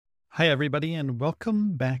Hi, everybody, and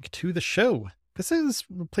welcome back to the show. This is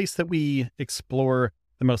a place that we explore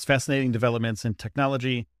the most fascinating developments in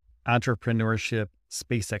technology, entrepreneurship,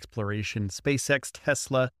 space exploration, SpaceX,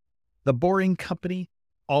 Tesla, the Boring Company,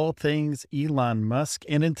 all things Elon Musk.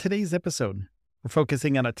 And in today's episode, we're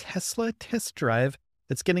focusing on a Tesla test drive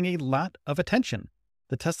that's getting a lot of attention.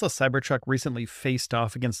 The Tesla Cybertruck recently faced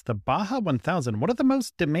off against the Baja 1000, one of the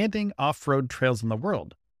most demanding off-road trails in the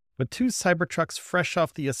world. With two Cybertrucks fresh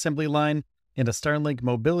off the assembly line and a Starlink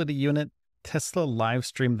Mobility unit, Tesla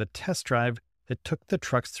live-streamed the test drive that took the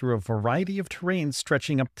trucks through a variety of terrains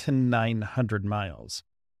stretching up to 900 miles.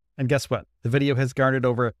 And guess what? The video has garnered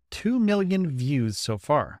over 2 million views so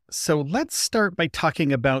far. So let's start by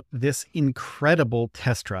talking about this incredible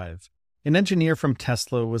test drive. An engineer from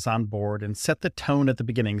Tesla was on board and set the tone at the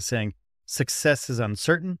beginning, saying, "Success is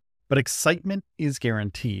uncertain, but excitement is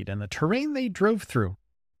guaranteed." And the terrain they drove through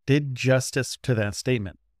did justice to that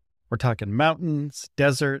statement. We're talking mountains,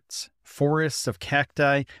 deserts, forests of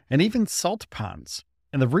cacti, and even salt ponds.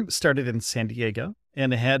 And the route started in San Diego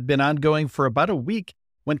and had been ongoing for about a week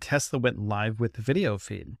when Tesla went live with the video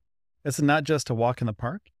feed. This is not just a walk in the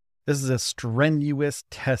park. This is a strenuous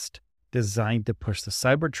test designed to push the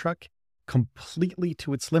Cybertruck completely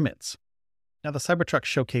to its limits. Now, the Cybertruck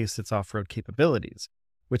showcased its off-road capabilities,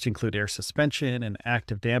 which include air suspension and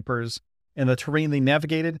active dampers, and the terrain they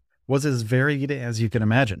navigated was as varied as you can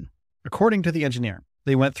imagine. According to the engineer,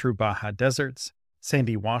 they went through Baja deserts,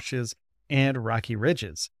 sandy washes, and rocky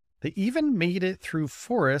ridges. They even made it through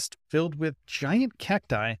forest filled with giant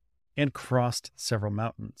cacti and crossed several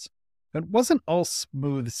mountains. It wasn't all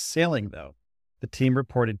smooth sailing, though. The team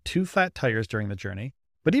reported 2 flat tires during the journey,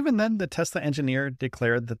 but even then, the Tesla engineer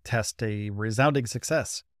declared the test a resounding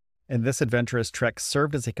success. And this adventurous trek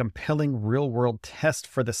served as a compelling real-world test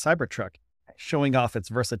for the Cybertruck, showing off its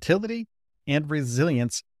versatility and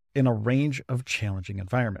resilience in a range of challenging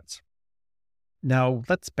environments. Now,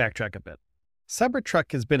 let's backtrack a bit.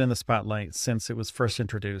 Cybertruck has been in the spotlight since it was first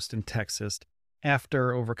introduced in Texas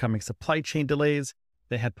after overcoming supply chain delays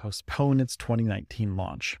that had postponed its 2019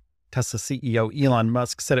 launch. Tesla CEO Elon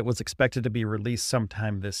Musk said it was expected to be released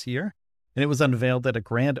sometime this year, and it was unveiled at a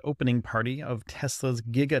grand opening party of Tesla's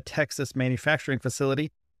Giga Texas manufacturing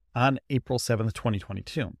facility on April 7th,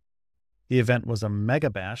 2022. The event was a mega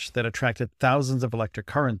bash that attracted thousands of electric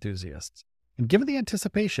car enthusiasts. And given the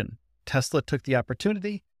anticipation, Tesla took the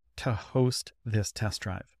opportunity to host this test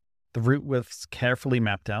drive. The route was carefully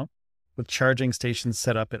mapped out, with charging stations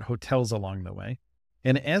set up at hotels along the way.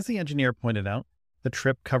 And as the engineer pointed out, the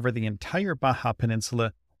trip covered the entire Baja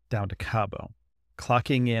Peninsula down to Cabo,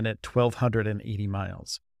 clocking in at 1,280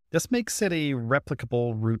 miles. This makes it a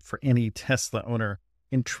replicable route for any Tesla owner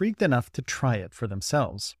intrigued enough to try it for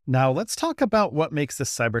themselves. Now, let's talk about what makes the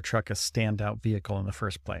Cybertruck a standout vehicle in the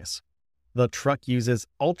first place. The truck uses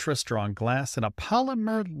ultra-strong glass and a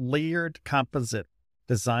polymer-layered composite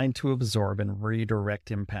designed to absorb and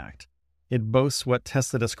redirect impact. It boasts what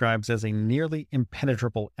Tesla describes as a nearly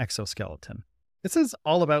impenetrable exoskeleton. This is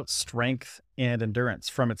all about strength and endurance,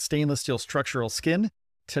 from its stainless steel structural skin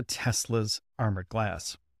to Tesla's armored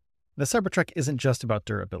glass. The Cybertruck isn't just about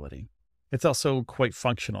durability. It's also quite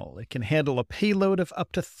functional. It can handle a payload of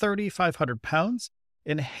up to 3,500 pounds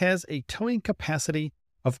and has a towing capacity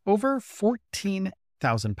of over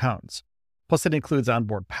 14,000 pounds. Plus, it includes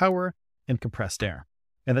onboard power and compressed air.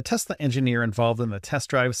 And the Tesla engineer involved in the test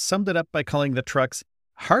drive summed it up by calling the trucks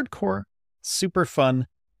hardcore, super fun,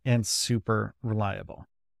 and super reliable.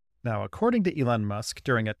 Now, according to Elon Musk,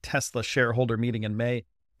 during a Tesla shareholder meeting in May,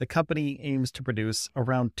 the company aims to produce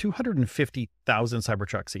around 250,000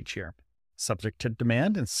 Cybertrucks each year, subject to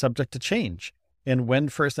demand and subject to change. And when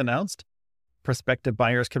first announced, prospective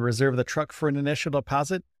buyers could reserve the truck for an initial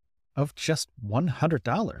deposit of just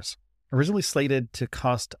 $100. Originally slated to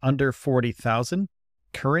cost under $40,000,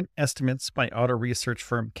 current estimates by auto research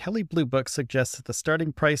firm Kelley Blue Book suggest that the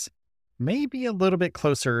starting price may be a little bit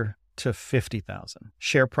closer to $50,000.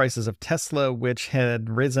 Share prices of Tesla, which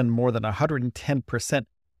had risen more than 110%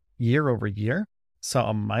 year over year,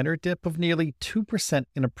 saw a minor dip of nearly 2%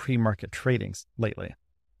 in a pre-market tradings lately.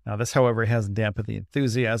 Now, this, however, hasn't dampened the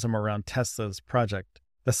enthusiasm around Tesla's project.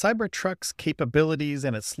 The Cybertruck's capabilities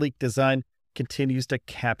and its sleek design continues to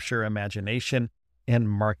capture imagination and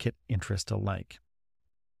market interest alike.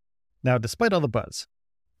 Now, despite all the buzz,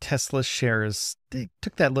 Tesla's shares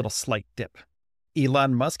took that little slight dip.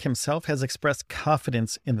 Elon Musk himself has expressed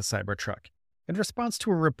confidence in the Cybertruck. In response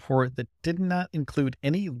to a report that did not include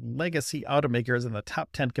any legacy automakers in the top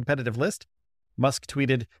 10 competitive list, Musk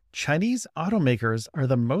tweeted, "Chinese automakers are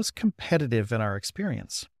the most competitive in our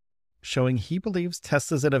experience," showing he believes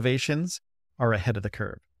Tesla's innovations are ahead of the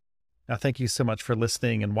curve. Now, thank you so much for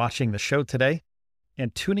listening and watching the show today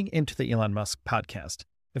and tuning into the Elon Musk podcast.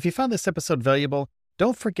 If you found this episode valuable,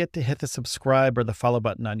 don't forget to hit the subscribe or the follow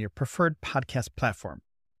button on your preferred podcast platform.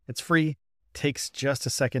 It's free, takes just a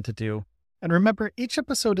second to do. And remember, each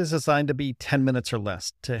episode is designed to be 10 minutes or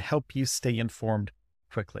less to help you stay informed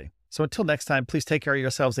quickly. So until next time, please take care of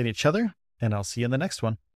yourselves and each other, and I'll see you in the next one.